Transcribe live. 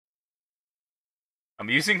I'm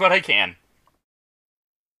using what I can.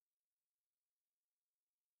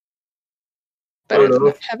 Better than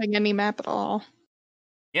not having any map at all.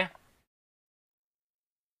 Yeah.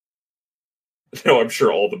 No, I'm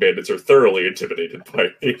sure all the bandits are thoroughly intimidated by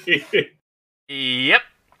me. Yep.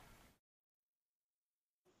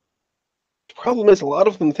 The problem is, a lot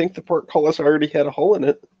of them think the portcullis already had a hole in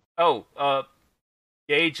it. Oh,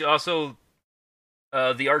 Gage, also,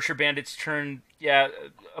 the archer bandits turned, yeah,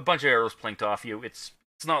 a bunch of arrows plinked off you. It's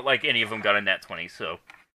not like any of them got a nat 20, so.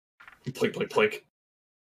 Plink, plink,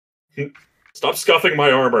 plink. Stop scuffing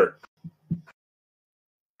my armor.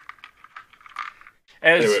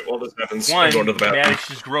 As anyway, while this happens, one I'm going to the bathroom.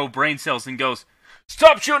 manages to grow brain cells and goes,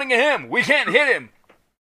 "Stop shooting at him! We can't hit him!"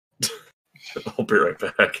 I'll be right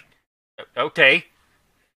back. Okay.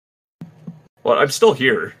 Well, I'm still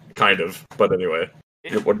here, kind of, but anyway.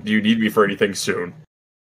 What, do you need me for anything soon?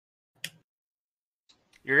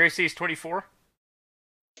 Your AC is 24?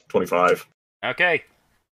 25. Okay.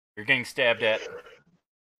 You're getting stabbed at.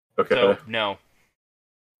 Okay. So, no.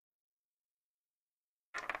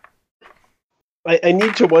 I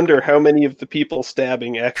need to wonder how many of the people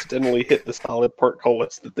stabbing accidentally hit the solid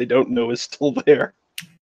portcullis that they don't know is still there.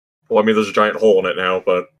 Well, I mean, there's a giant hole in it now,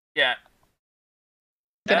 but... Yeah.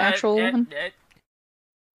 The actual one?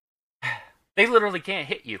 They literally can't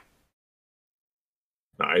hit you.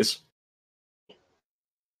 Nice.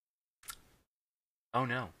 Oh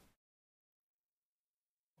no.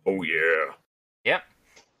 Oh yeah. Yep.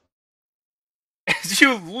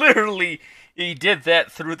 You literally did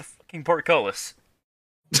that through the fucking portcullis.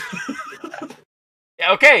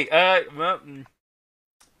 Okay,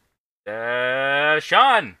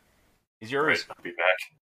 Sean, is yours. Right, I'll be back.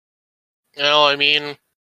 Well, I mean,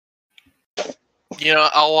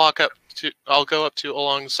 I'll go up to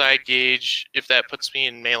alongside Gage if that puts me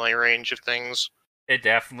in melee range of things. It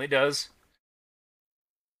definitely does.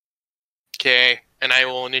 Okay, and I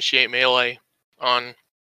will initiate melee on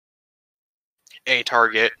a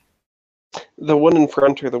target. The one in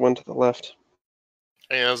front or the one to the left?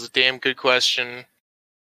 I mean, that was a damn good question.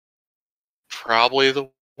 Probably the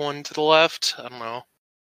one to the left. I don't know.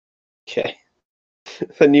 Okay.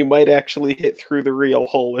 Then you might actually hit through the real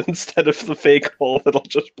hole instead of the fake hole that'll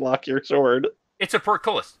just block your sword. It's a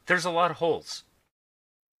portcullis. There's a lot of holes.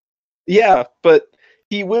 Yeah, but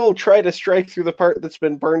he will try to strike through the part that's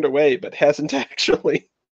been burned away, but hasn't actually.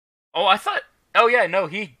 Oh, I thought... Oh, yeah, no,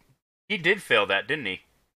 he did fail that, didn't he?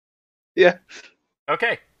 Yeah.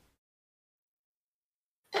 Okay.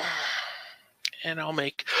 And I'll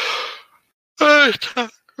make a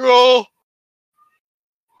attack roll.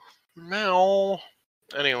 Meow.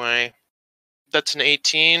 Anyway, that's an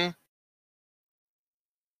 18.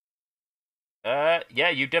 Yeah,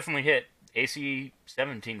 you definitely hit. AC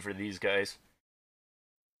 17 for these guys.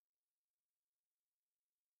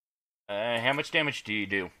 How much damage do you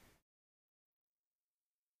do?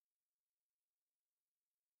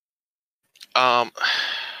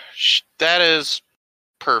 That is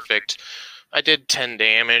perfect. I did 10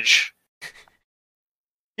 damage.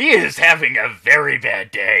 He is having a very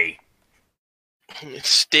bad day.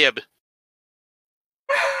 Stib.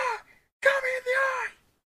 Got me in the eye!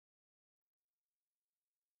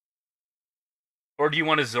 Or do you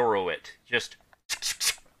want to Zorro it? Just...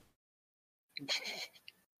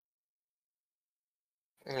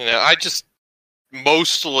 I just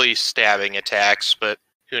mostly stabbing attacks, but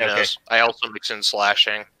who knows? I also mix in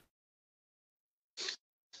slashing.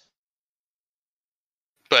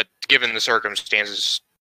 But given the circumstances,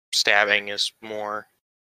 stabbing is more.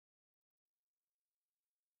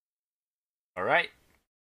 Alright.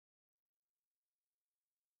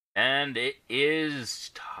 And it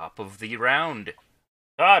is top of the round.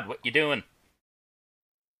 Todd, what you doing?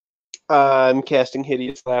 I'm casting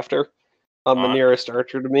Hideous Laughter on the nearest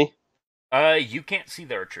archer to me. You can't see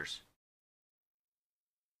the archers.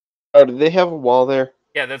 Oh, do they have a wall there?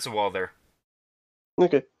 Yeah, that's a wall there.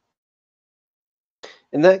 Okay.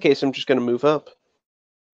 In that case, I'm just going to move up.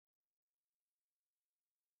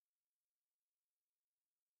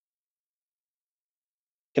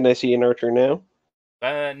 Can I see an archer now?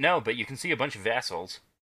 No, but you can see a bunch of vassals.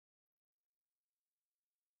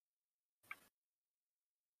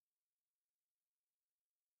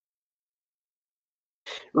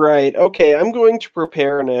 Right, okay, I'm going to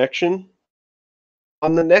prepare an action.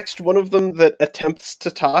 On the next one of them that attempts to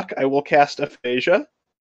talk, I will cast Aphasia.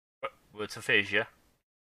 What's aphasia?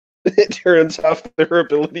 It turns off their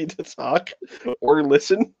ability to talk or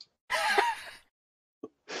listen.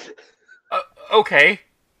 Okay.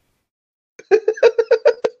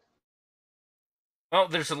 Well,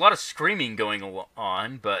 there's a lot of screaming going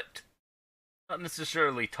on, but not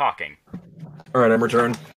necessarily talking. Alright, I'm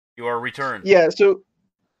returned. You are returned. Yeah, so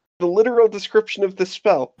the literal description of this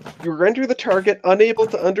spell: you render the target unable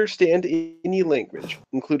to understand any language,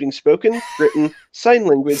 including spoken, written, sign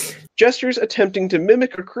language, gestures attempting to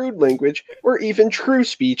mimic a crude language, or even true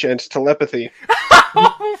speech and telepathy.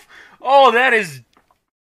 Oh, that is...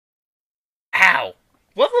 Ow.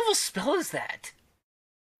 What level spell is that?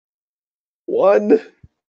 1.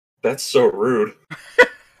 That's so rude.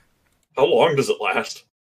 How long does it last?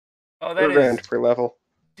 Oh, that Per is round per level.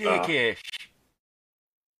 dickish.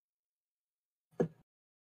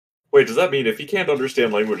 Wait, does that mean if he can't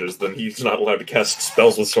understand languages, then he's not allowed to cast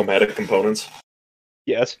spells with somatic components?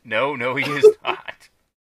 Yes. No, he is not.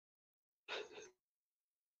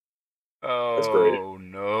 That's great. Oh,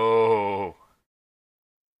 no.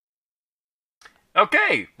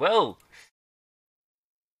 Okay, well...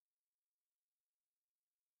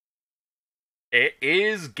 It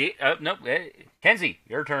is... Kenzie,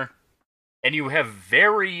 your turn. And you have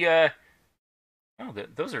very,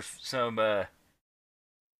 those are some,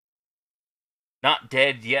 not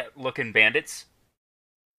dead yet looking bandits.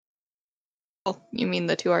 Oh, you mean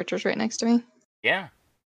the two archers right next to me? Yeah.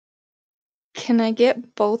 Can I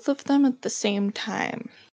get both of them at the same time?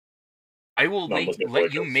 I will Not looking let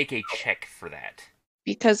like you this. make a check for that.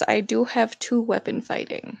 Because I do have 2 weapon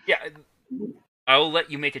fighting. Yeah, I'll let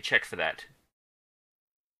you make a check for that.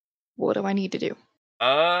 What do I need to do?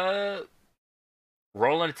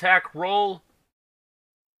 Roll an attack roll,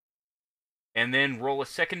 and then roll a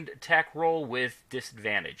second attack roll with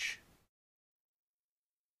disadvantage.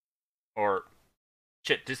 Or,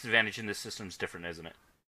 shit, disadvantage in this system's different, isn't it?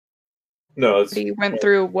 No, it's... You went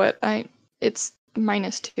through what I... It's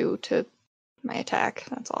 -2 to my attack,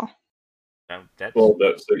 that's all. No, that's... Well,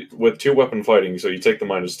 so with 2 weapon fighting, so you take the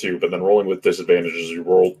 -2, but then rolling with disadvantages, you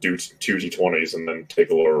roll 2 d20s and then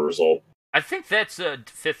take a lower result. I think that's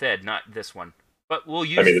 5th ed, not this one. But we'll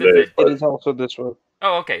use I mean, 5th ed. It is also this one.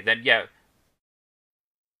 Oh, okay, then yeah.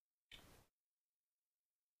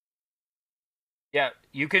 Yeah,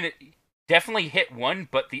 you can definitely hit one,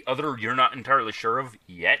 but the other you're not entirely sure of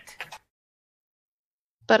yet.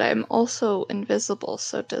 But I'm also invisible,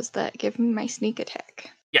 so does that give me my sneak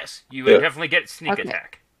attack? Yes, you would definitely get sneak Okay.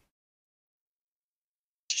 attack.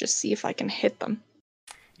 Let's just see if I can hit them.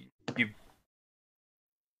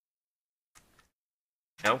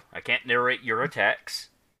 No, I can't narrate your attacks.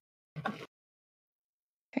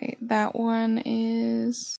 Okay, that one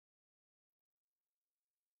is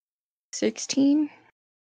 16.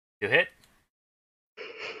 You hit?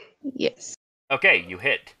 Yes. Okay, you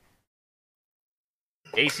hit.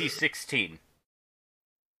 AC 16.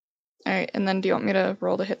 Alright, and then do you want me to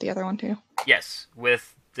roll to hit the other one too? Yes,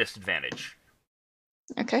 with disadvantage.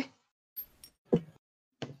 Okay.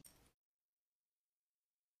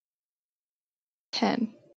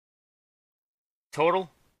 Ten.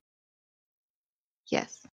 Total?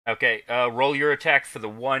 Yes. Okay, roll your attack for the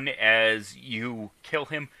one as you kill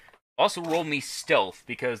him. Also roll me stealth,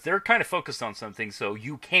 because they're kind of focused on something, so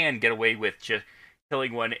you can get away with just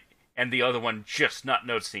killing one and the other one just not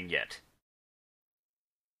noticing yet.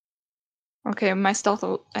 Okay, my stealth,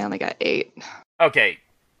 I only got 8. Okay.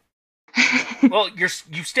 Well, you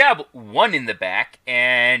stab one in the back,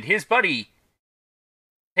 and his buddy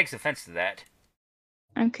takes offense to that.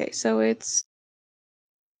 Okay, so it's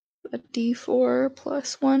a d4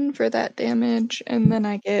 plus 1 for that damage, and then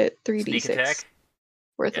I get 3d6 Sneak attack?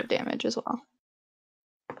 worth of damage as well.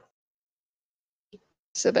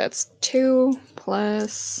 So that's 2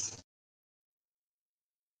 plus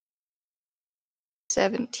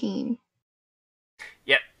 17.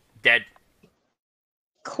 Yep, dead.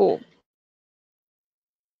 Cool.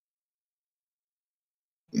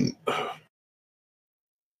 And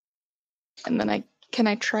then can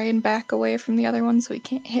I try and back away from the other one so he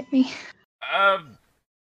can't hit me?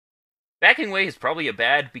 Backing away is probably a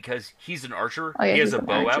bad because he's an archer. Oh, yeah, he has he's a an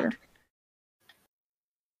bow archer. out.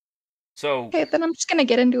 So Okay, then I'm just gonna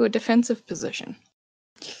get into a defensive position.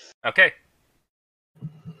 okay.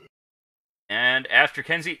 And after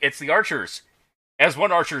Kenzie, it's the archers. As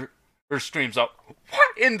one archer screams out,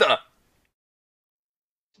 "What in the?"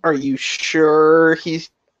 Are you sure he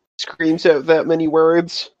screams out that many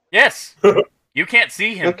words? Yes! You can't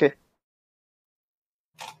see him. Okay.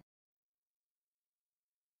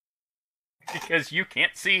 Because you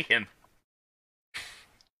can't see him.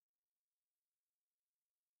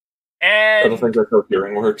 I don't And think that's how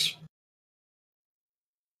hearing works.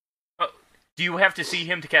 do you have to see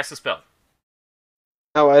him to cast a spell?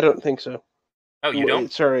 Oh, I don't think so. Oh, you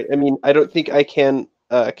don't? Sorry, I mean, I don't think I can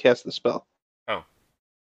cast the spell. Oh.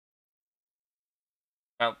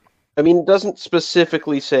 Well, I mean, it doesn't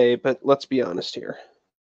specifically say, but let's be honest here.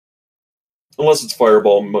 Unless it's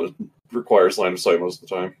Fireball, requires line of sight most of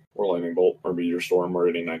the time. Or Lightning Bolt, or Meteor Storm, or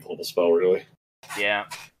any 9th level spell, really. Yeah.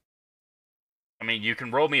 I mean, you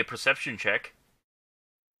can roll me a perception check.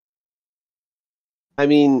 I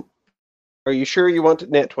mean, are you sure you want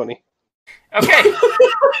nat 20? Okay.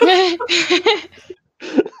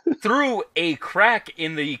 Through a crack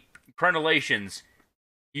in the crenellations,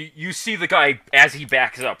 you see the guy as he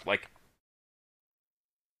backs up, like,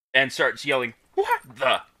 and starts yelling, "What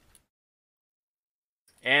the?"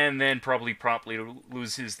 And then probably promptly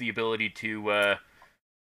loses the ability to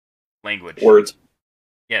language. Words.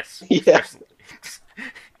 Yes. Yeah.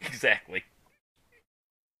 Exactly.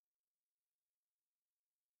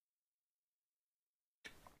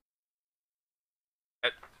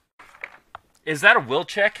 Is that a will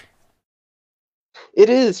check? It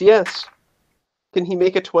is, yes. Can he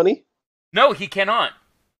make a 20? No, he cannot.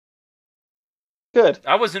 Good.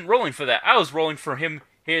 I wasn't rolling for that. I was rolling for him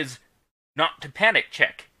his not to panic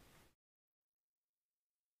check.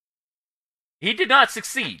 He did not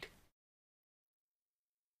succeed.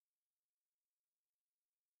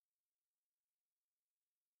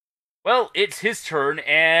 Well, it's his turn,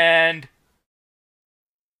 and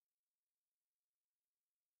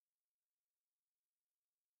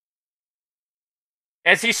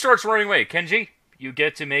as he starts running away, Kenji, you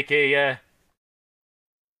get to make a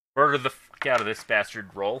murder the fuck out of this bastard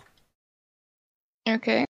roll.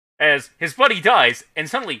 Okay. As his buddy dies, and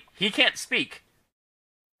suddenly he can't speak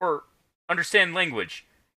or understand language.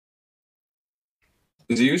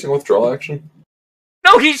 Is he using withdrawal action?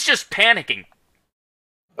 No, he's just panicking.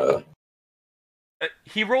 Uh,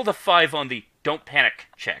 He rolled a 5 on the don't panic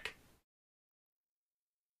check.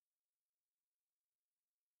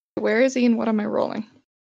 Where is he and what am I rolling?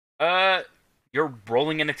 You're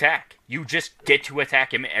rolling an attack. You just get to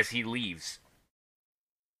attack him as he leaves.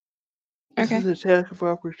 Okay. This is an attack of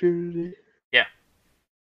opportunity. Yeah.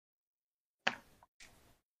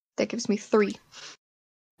 That gives me 3.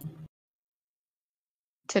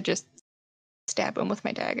 To just stab him with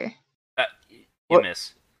my dagger. You What?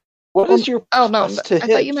 miss. What is your Oh no, plus to I thought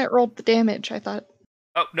hit? you meant rolled the damage. I thought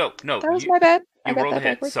Oh, no. that was my bad. I You got rolled a that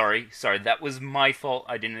hit. backwards. Sorry. That was my fault.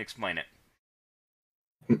 I didn't explain it.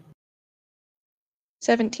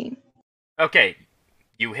 17. Okay.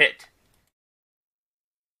 You hit.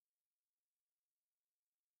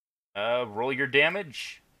 Roll your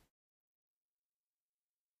damage.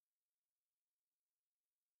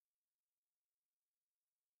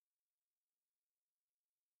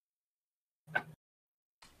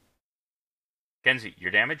 Kenzie,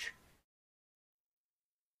 your damage?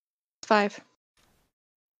 5.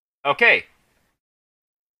 Okay.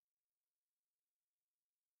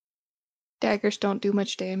 Daggers don't do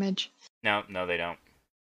much damage. No, they don't.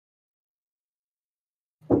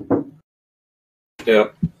 yeah.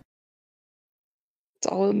 It's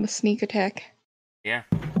all in the sneak attack. Yeah.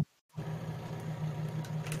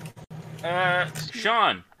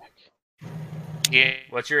 Sean, Yeah.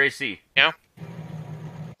 what's your AC?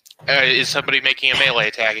 Is somebody making a melee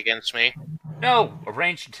attack against me? No, a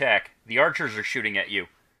ranged attack. The archers are shooting at you.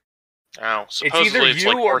 Oh, It's supposedly either it's you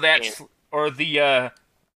like or that 14. or the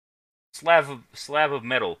slab of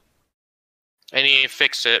metal. I need to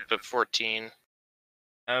fix it, but 14.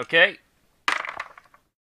 Okay.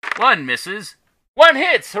 1 misses. 1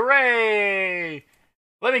 hits. Hooray!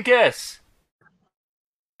 Let me guess.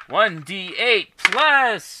 1d8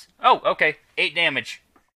 plus. Oh, okay. 8 damage.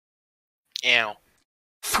 Ow.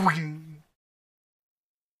 Swing.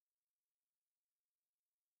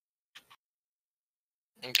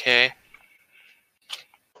 Okay.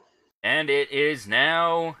 And it is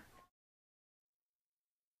now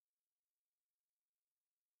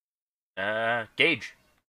Gage.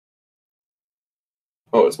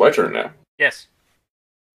 Oh, it's my turn now. Yes.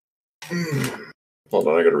 Hold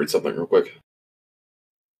on, I gotta read something real quick.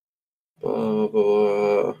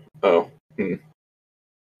 Oh.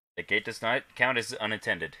 The gate does not count as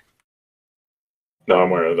unattended. No, I'm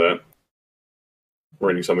aware of that. I'm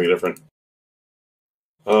reading something different.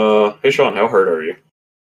 Hey Sean, how hurt are you?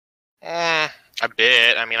 A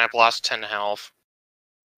bit. I mean, I've lost 10 health.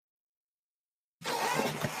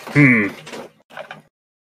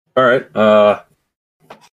 Alright, well,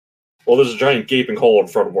 there's a giant gaping hole in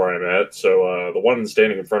front of where I'm at, so the one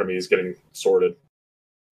standing in front of me is getting sorted.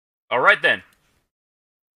 Alright then.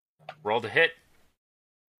 Roll to hit.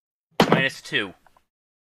 -2.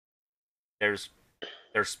 There's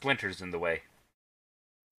splinters in the way.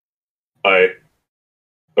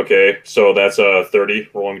 Okay, so that's 30,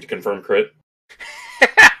 rolling to confirm crit.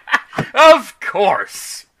 Of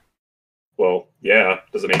course! Well, yeah,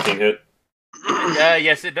 does an 18 hit?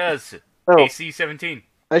 Yes, it does. Oh, AC 17.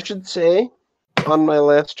 I should say on my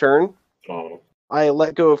last turn, Phenomenal. I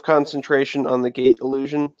let go of concentration on the gate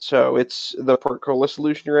illusion, so it's the portcullis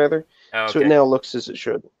illusion, rather. Oh, So it okay. now looks as it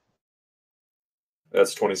should.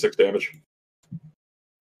 That's 26 damage.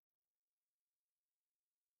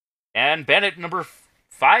 And bandit number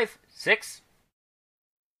 5, 6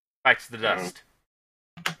 bites the dust.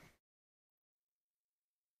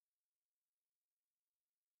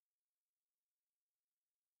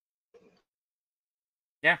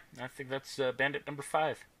 Yeah, I think that's bandit number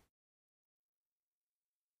 5.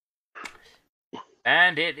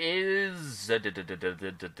 And it is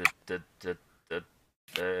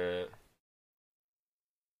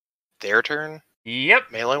Their turn?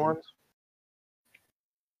 yep. Melee ones?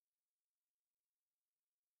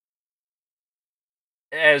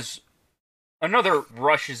 As another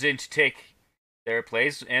rushes in to take their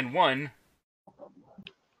place, and one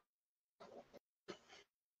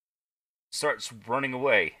starts running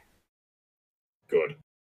away. Good.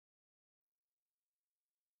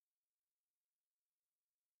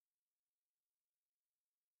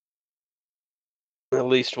 At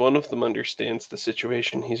least one of them understands the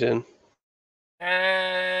situation he's in.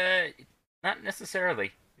 Not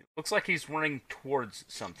necessarily. It looks like he's running towards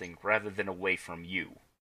something rather than away from you.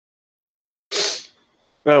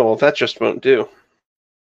 Oh, well, that just won't do.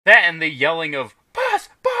 That and the yelling of, "Boss!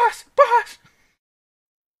 Boss! Boss!"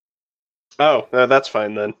 Oh, that's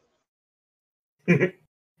fine then. This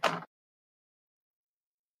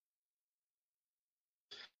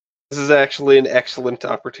is actually an excellent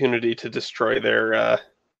opportunity to destroy their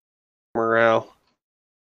morale.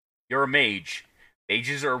 You're a mage.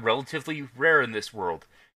 Mages are relatively rare in this world.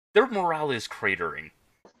 Their morale is cratering.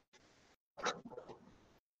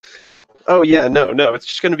 Oh yeah, no, it's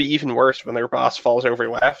just going to be even worse when their boss falls over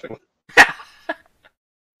laughing.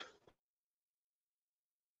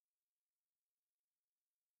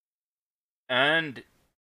 And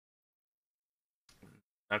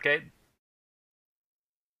okay,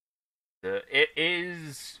 it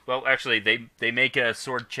is well. Actually, they make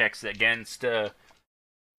sword checks against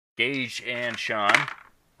Gage and Sean.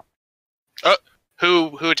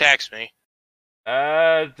 Who attacks me?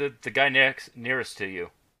 The guy nearest to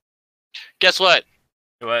you. Guess what?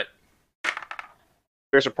 What?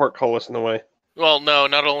 There's a portcullis in the way. Well, no,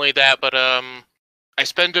 not only that, but I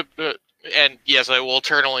spend a and yes, I will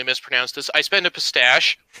eternally mispronounce this. I spend a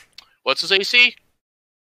pistache. What's his AC?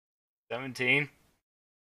 17.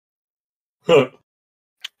 That's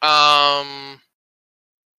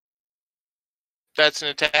an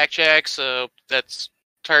attack check, so that's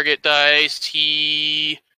target dice.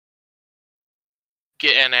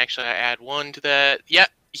 And actually I add 1 to that.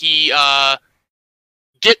 Yep, he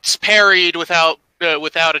gets parried without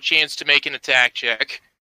a chance to make an attack check.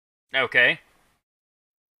 Okay.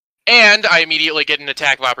 And I immediately get an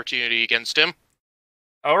attack of opportunity against him.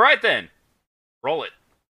 All right then. Roll it.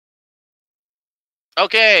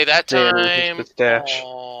 Okay, that Damn, his time. pistache.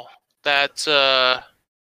 Oh, that's a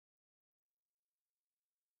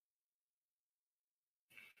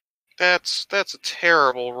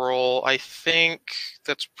terrible roll. I think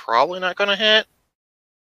that's probably not going to hit.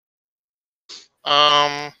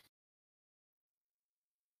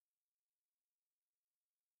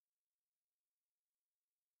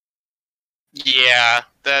 Yeah,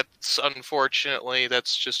 that's unfortunately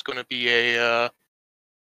that's just going to be a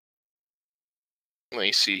let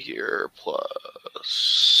me see here. Plus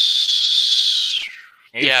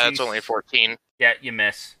yeah, that's only a 14. Yeah, you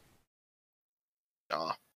miss.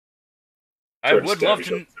 Oh. I would love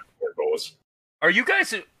to. Are you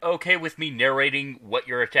guys okay with me narrating what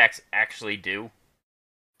your attacks actually do?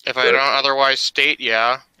 If I don't otherwise state,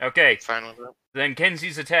 yeah. Okay. Fine with it. Then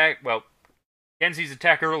Kenzie's attack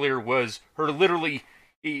earlier was her literally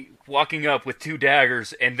walking up with 2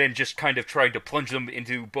 daggers and then just kind of tried to plunge them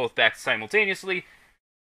into both backs simultaneously.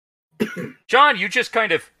 John, you just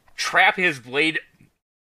kind of trap his blade.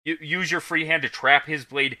 You use your free hand to trap his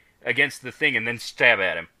blade against the thing and then stab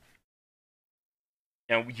at him.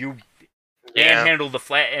 Now, you handle the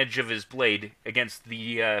flat edge of his blade against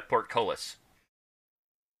the portcullis.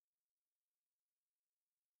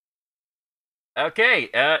 Okay,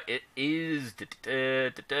 it is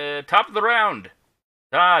top of the round.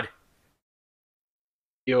 Todd.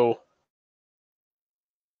 Yo.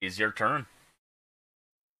 Is your turn.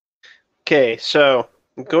 Okay, so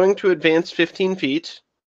I'm going to advance 15 feet.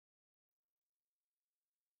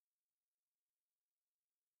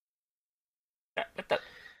 What the?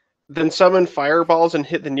 Then summon fireballs and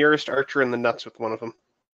hit the nearest archer in the nuts with one of them.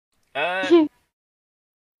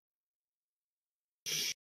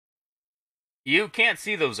 You can't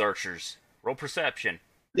see those archers. Roll perception.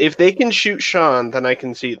 If they can shoot Sean, then I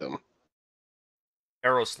can see them.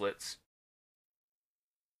 arrow slits.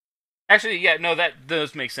 Actually, yeah, no, that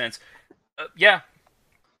does make sense. Yeah.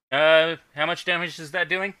 How much damage is that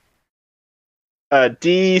doing?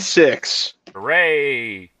 D6.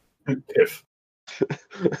 Hooray! If.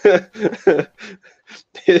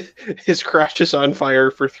 His crotch is on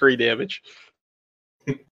fire for 3 damage.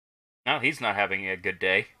 No, he's not having a good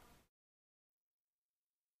day.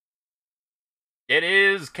 It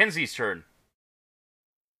is Kenzie's turn.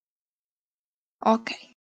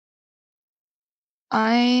 Okay.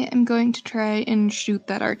 I am going to try and shoot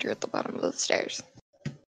that archer at the bottom of the stairs.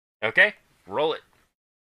 Okay, roll it.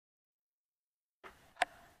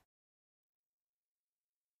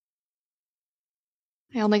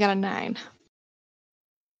 I only got a 9.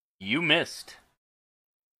 You missed.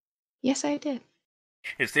 Yes, I did.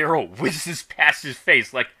 His arrow whizzes past his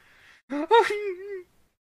face like... Then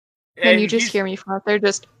you just hear me from out there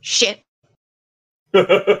just, shit.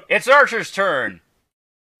 It's Archer's turn!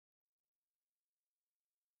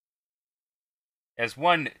 As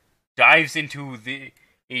one dives into the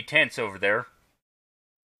tents over there.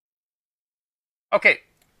 Okay,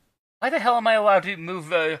 why the hell am I allowed to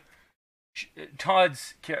move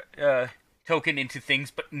Todd's token into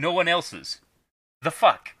things, but no one else's? The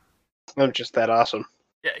fuck? I'm just that awesome.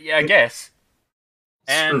 Yeah, I guess.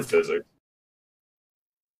 Screw physics.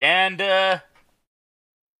 And, the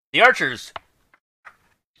archers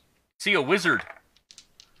see a wizard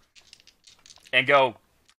and go,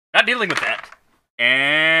 not dealing with that.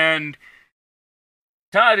 And,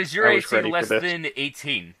 Todd, is your AC less than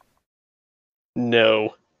 18?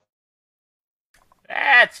 No.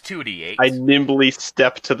 That's 2d8. I nimbly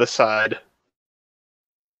step to the side.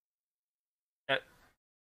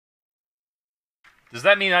 Does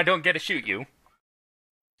that mean I don't get to shoot you?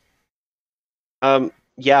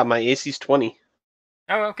 Yeah, my AC's 20.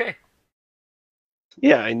 Oh, okay.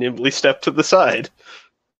 Yeah, I nimbly step to the side.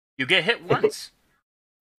 You get hit once.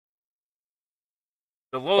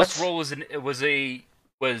 The lowest What? roll was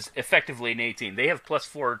effectively an 18. They have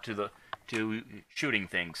 +4 to shooting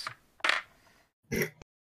things.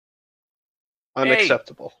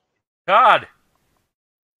 Unacceptable. God.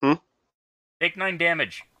 Hmm? Take 9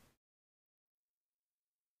 damage.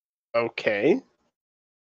 Okay.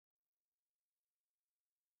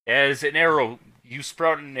 As an arrow, you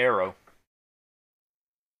sprout an arrow.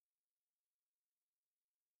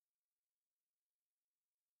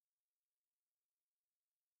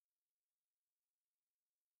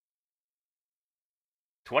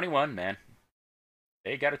 $21, man.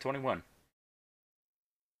 They got a 21.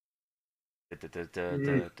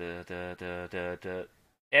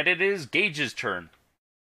 And it is Gage's turn.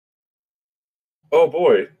 Oh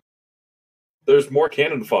boy. There's more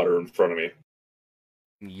cannon fodder in front of me.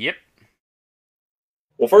 Yep.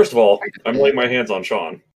 Well, first of all, I'm laying my hands on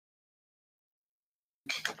Sean.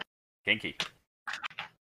 Kinky.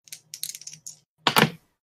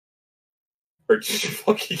 Are you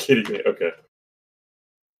fucking kidding me? Okay.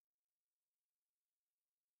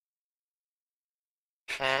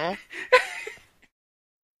 Huh?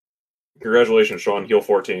 Congratulations, Sean. Heal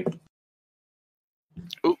 14.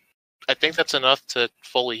 I think that's enough to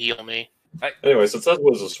fully heal me. Anyway, since that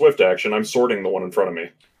was a swift action, I'm sorting the one in front of me.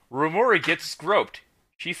 Rumori gets groped.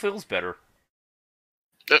 She feels better.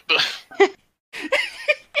 This is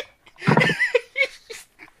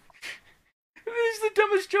the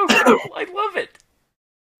dumbest joke. I love it.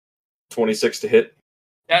 26 to hit.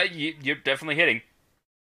 You're definitely hitting.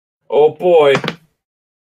 Oh boy.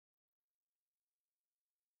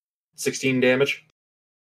 16 damage.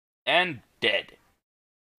 And dead.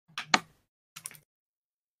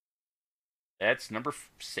 That's number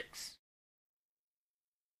 6.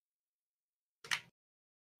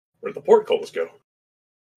 Where'd the portcullis go?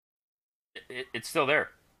 It's still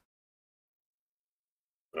there.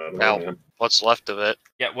 Now, what's left of it?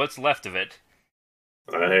 Yeah, what's left of it?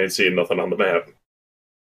 I ain't seeing nothing on the map.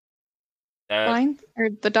 Line? Or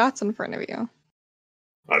the dots in front of you.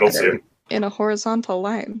 I don't see him. In a horizontal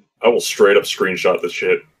line. I will straight up screenshot this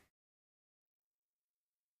shit.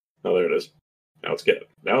 Oh, there it is. Now it's back.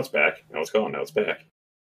 Now it's gone. Now it's back.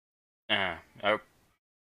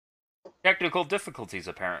 Technical difficulties,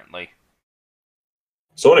 apparently.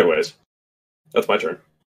 So, anyways, that's my turn.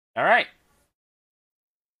 All right.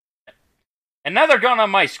 And now they're gone on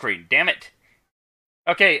my screen. Damn it.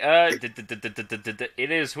 Okay.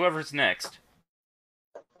 It is whoever's next.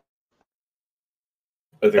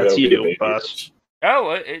 I think That's that would be you, the boss.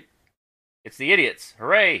 Oh, it's the idiots.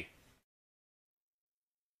 Hooray.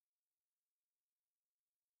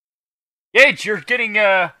 Gage, you're getting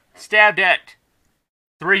stabbed at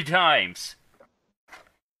 3 times.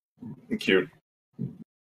 Cute.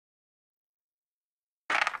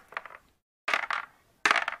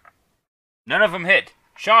 None of them hit.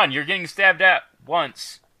 Sean, you're getting stabbed at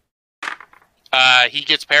once. He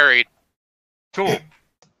gets parried. Cool.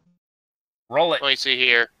 Roll it. Let me see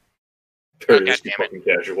here. Parry God is damn it. fucking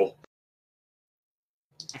casual.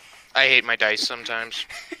 I hate my dice sometimes.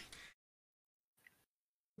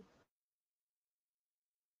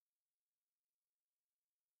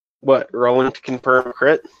 What, rolling to confirm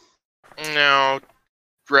crit? No,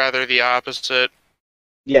 rather the opposite.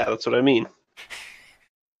 Yeah, that's what I mean.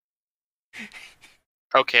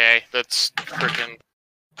 Okay, that's freaking.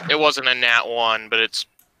 It wasn't a nat 1, but it's.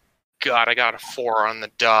 God, I got a 4 on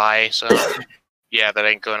the die, so. Yeah, that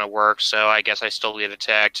ain't gonna work, so I guess I still get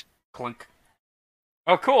attacked. Clink.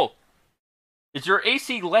 Oh, cool. Is your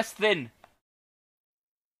AC less than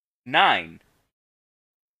 9?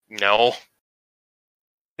 No.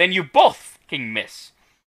 Then you both can miss.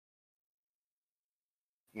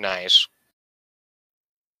 Nice.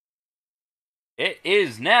 It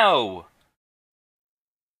is now.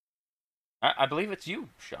 I believe it's you,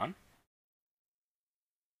 Sean.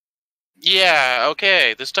 Yeah,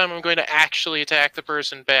 okay. This time I'm going to actually attack the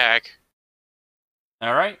person back.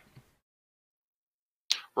 All right.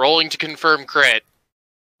 Rolling to confirm crit.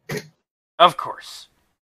 Of course.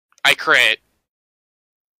 I crit.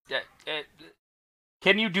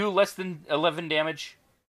 Can you do less than 11 damage?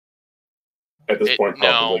 At this point, no.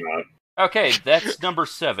 probably not. Okay, that's number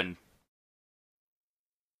 7.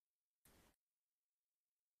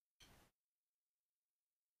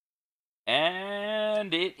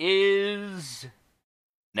 And it is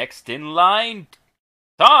next in line,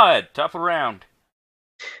 Todd, top of round.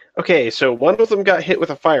 Okay, so one of them got hit with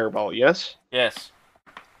a fireball, yes? Yes.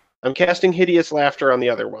 I'm casting Hideous Laughter on the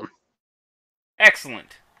other one.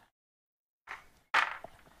 Excellent.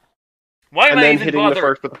 Why am And I then even hitting the bothering?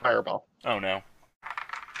 first with a fireball. Oh no.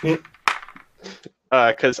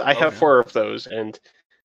 Because I have no. 4 of those, and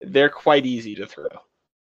they're quite easy to throw.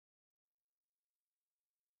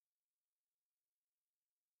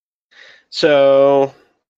 So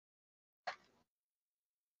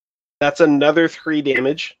that's another 3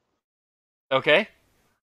 damage Okay.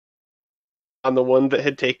 on the one that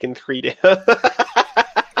had taken 3 damage.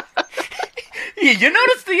 You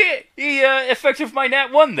noticed the effect of my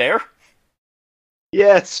nat 1 there?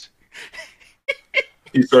 Yes.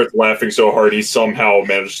 He starts laughing so hard he somehow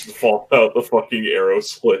managed to fall out the fucking arrow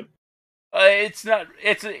slit. It's not.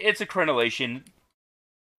 It's a crenellation,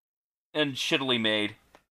 and shittily made.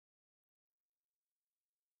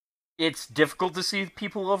 It's difficult to see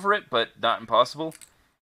people over it, but not impossible.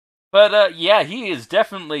 But yeah, he is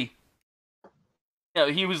definitely. You know,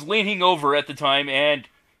 he was leaning over at the time, and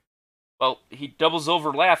well, he doubles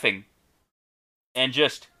over laughing, and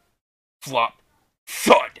just flop,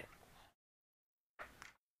 thud.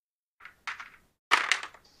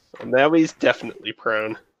 And now he's definitely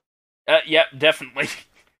prone. Yep, definitely.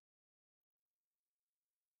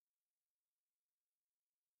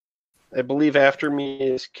 I believe after me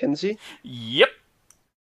is Kenzie. Yep.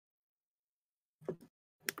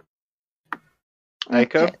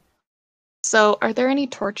 Aiko. Okay. So, are there any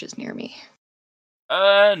torches near me?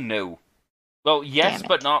 No. Well, yes, Damn it.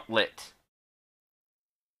 but not lit.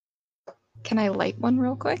 Can I light one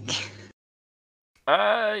real quick?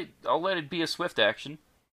 I'll let it be a swift action.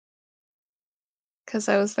 Because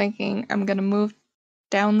I was thinking I'm gonna move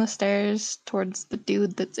down the stairs towards the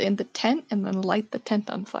dude that's in the tent and then light the tent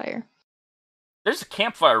on fire. There's a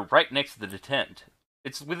campfire right next to the tent.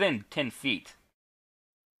 It's within 10 feet.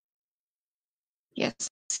 Yes,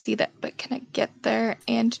 see that, but can I get there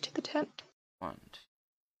and to the tent? One.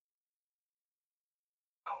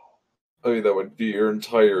 I mean, that would be your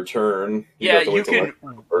entire turn. Yeah, have to you wait till can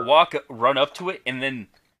next- run up to it, and then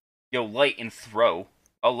light and throw.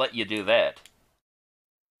 I'll let you do that.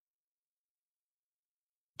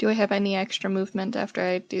 Do I have any extra movement after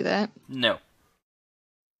I do that? No.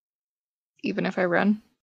 Even if I run?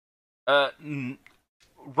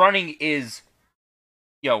 Running is,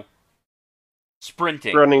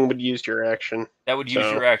 sprinting. Running would use your action. That would use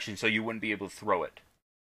so- your action, so you wouldn't be able to throw it.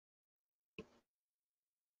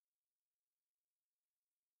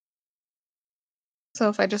 So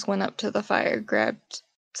if I just went up to the fire, grabbed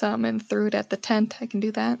some, and threw it at the tent, I can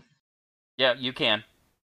do that? Yeah, you can.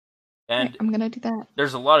 And Alright, I'm gonna do that.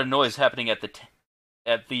 there's a lot of noise happening at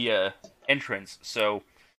the entrance, so...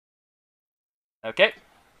 Okay.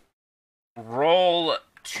 Roll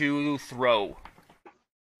to throw.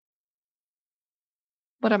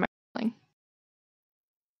 What am I rolling?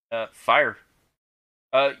 Fire.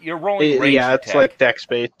 You're rolling ranged Yeah, it's attack. like dex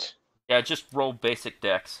based. Yeah, just roll basic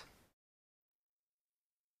dex.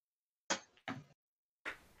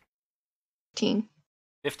 15.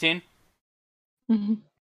 15? Mm-hmm.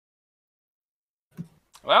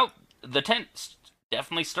 Well, the tent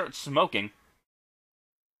definitely starts smoking.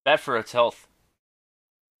 Bad for its health.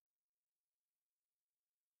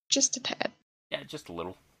 Just a tad. Yeah, just a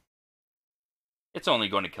little. It's only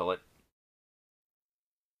going to kill it.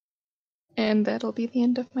 And that'll be the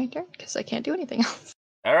end of my turn, because I can't do anything else.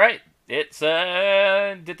 Alright, it's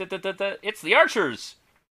the archers!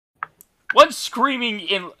 One screaming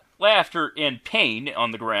in laughter and pain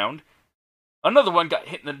on the ground. Another one got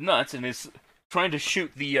hit in the nuts and is trying to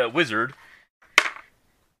shoot the wizard.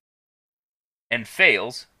 And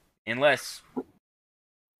fails, unless...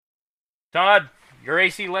 Todd, your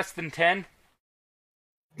AC less than 10?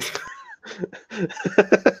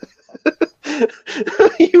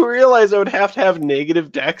 You realize I would have to have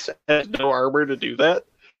negative dex and no armor to do that?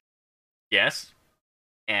 Yes.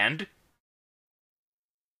 And?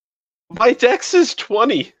 My dex is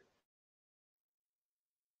 20.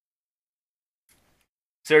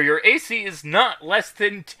 So your AC is not less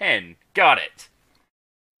than 10. Got it.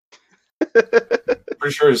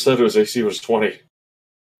 Pretty sure he said his AC was 20.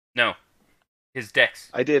 No. His dex.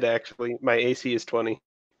 I did, actually. My AC is 20.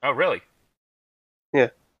 Oh, really? Yeah.